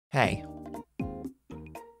Hey,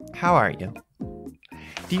 how are you?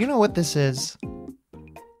 Do you know what this is?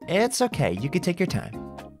 It's okay, you could take your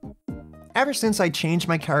time. Ever since I changed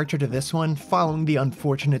my character to this one, following the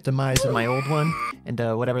unfortunate demise of my old one, and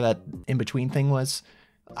whatever that in-between thing was,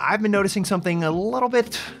 I've been noticing something a little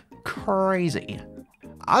bit crazy.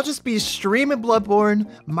 I'll just be streaming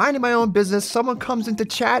Bloodborne, minding my own business, someone comes into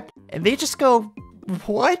chat, and they just go,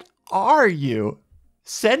 "What are you?"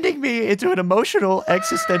 Sending me into an emotional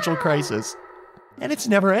existential crisis. And it's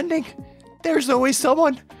never ending. There's always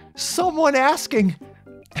someone asking.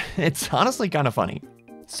 It's honestly kind of funny.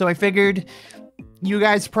 So I figured you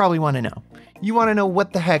guys probably want to know. You want to know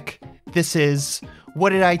what the heck this is. What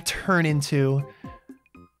did I turn into?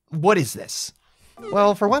 What is this?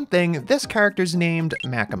 Well, for one thing, this character's named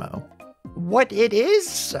Macamo. What it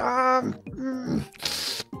is? I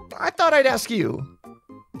thought I'd ask you.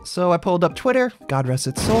 So I pulled up Twitter, God rest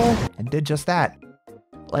its soul, and did just that.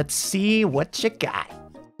 Let's see what you got.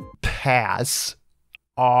 Pass.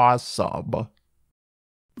 Awesome.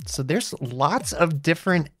 So there's lots of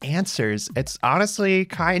different answers. It's honestly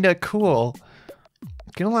kind of cool.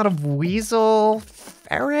 Getting a lot of weasel,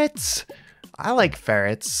 ferrets. I like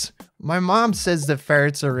ferrets. My mom says the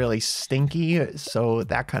ferrets are really stinky, so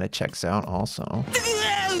that kind of checks out also.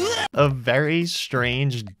 A very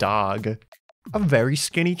strange dog. A very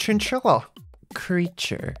skinny chinchilla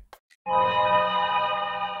creature.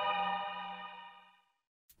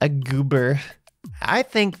 A goober. I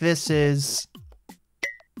think this is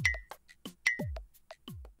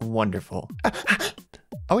wonderful. I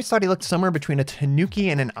always thought he looked somewhere between a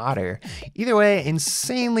tanuki and an otter. Either way,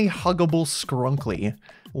 insanely huggable scrunkly.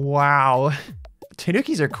 Wow.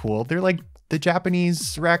 Tanukis are cool. They're like the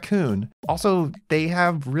Japanese raccoon. Also, they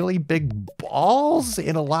have really big balls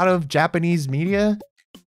in a lot of Japanese media.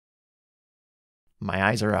 My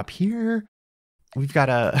eyes are up here. We've got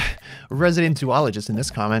a resident zoologist in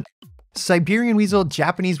this comment. Siberian weasel,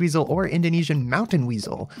 Japanese weasel, or Indonesian mountain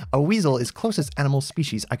weasel. A weasel is closest animal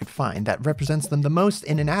species I could find that represents them the most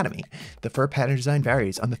in anatomy. The fur pattern design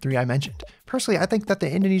varies on the three I mentioned. Personally, I think that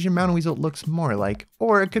the Indonesian mountain weasel looks more like,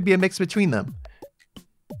 or it could be a mix between them.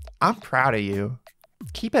 I'm proud of you.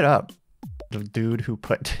 Keep it up. The dude who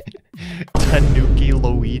put Tanuki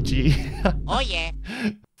Luigi. Oh yeah.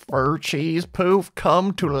 Fur cheese poof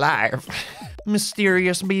come to life.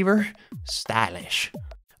 Mysterious beaver. Stylish.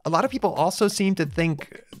 A lot of people also seem to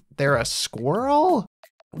think they're a squirrel,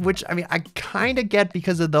 which I mean, I kind of get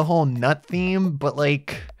because of the whole nut theme, but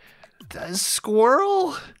like, a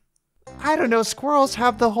squirrel? I don't know, squirrels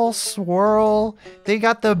have the whole swirl. They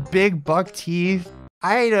got the big buck teeth.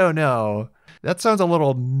 I don't know. That sounds a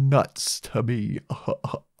little nuts to me.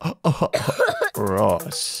 Raw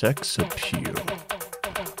sex appeal.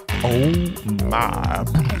 Oh my.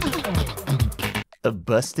 A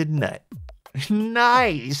busted nut.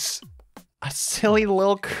 Nice. A silly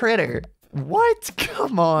little critter. What?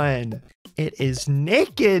 Come on. It is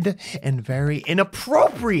naked and very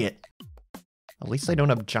inappropriate. At least I don't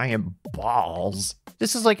have giant balls.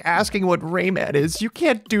 This is like asking what Rayman is. You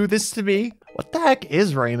can't do this to me. What the heck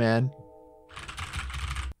is Rayman?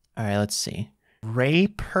 All right, let's see. Ray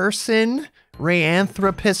Person,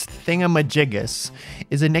 Rayanthropus thingamajiggus,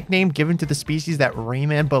 is a nickname given to the species that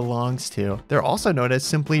Rayman belongs to. They're also known as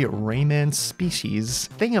simply Rayman species,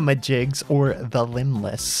 thingamajigs, or the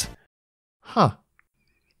limbless. Huh.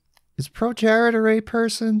 Is Pro Jared a Ray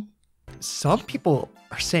Person? Some people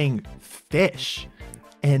are saying fish,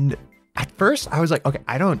 and at first I was like, okay,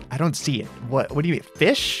 I don't see it. What do you mean,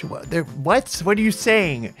 fish? What are you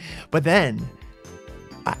saying? But then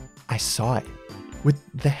I saw it. With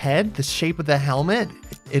the head, the shape of the helmet,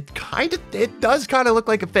 it does kind of look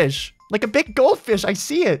like a fish. Like a big goldfish, I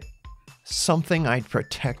see it. Something I'd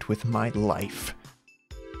protect with my life.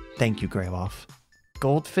 Thank you, Greywolf.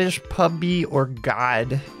 Goldfish, puppy, or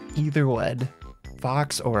god, either one.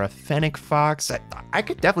 Fox or a fennec fox, I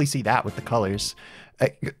could definitely see that with the colors.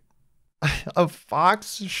 A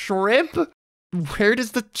fox shrimp? Where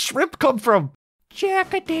does the shrimp come from?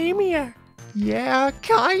 Jacademia. Yeah,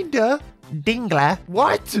 kinda. Dingla.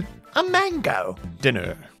 What? A mango.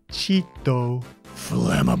 Dinner. Cheeto.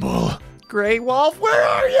 Flammable. Greywolf, where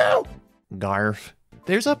are you? Garf.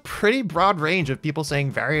 There's a pretty broad range of people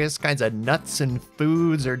saying various kinds of nuts and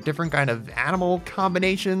foods or different kind of animal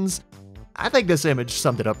combinations. I think this image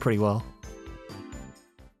summed it up pretty well.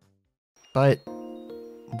 But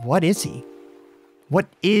what is he? What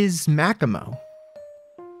is Macamo?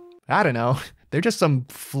 I don't know. They're just some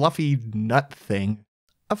fluffy nut thing.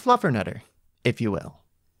 A fluffernutter, if you will.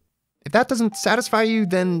 If that doesn't satisfy you,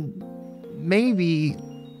 then maybe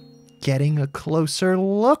getting a closer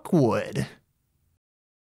look would.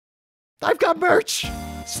 I've got merch!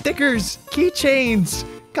 Stickers, keychains,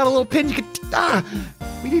 got a little pin you can,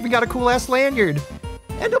 we even got a cool ass lanyard,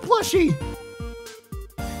 and a plushie!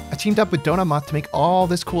 I teamed up with Donut Moth to make all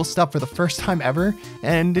this cool stuff for the first time ever,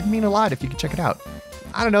 and it'd mean a lot if you could check it out.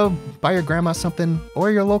 I don't know, buy your grandma something,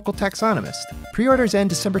 or your local taxonomist. Pre-orders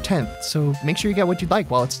end December 10th, so make sure you get what you'd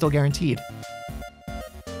like while it's still guaranteed.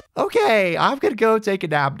 Okay, I'm gonna go take a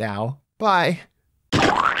nap now. Bye.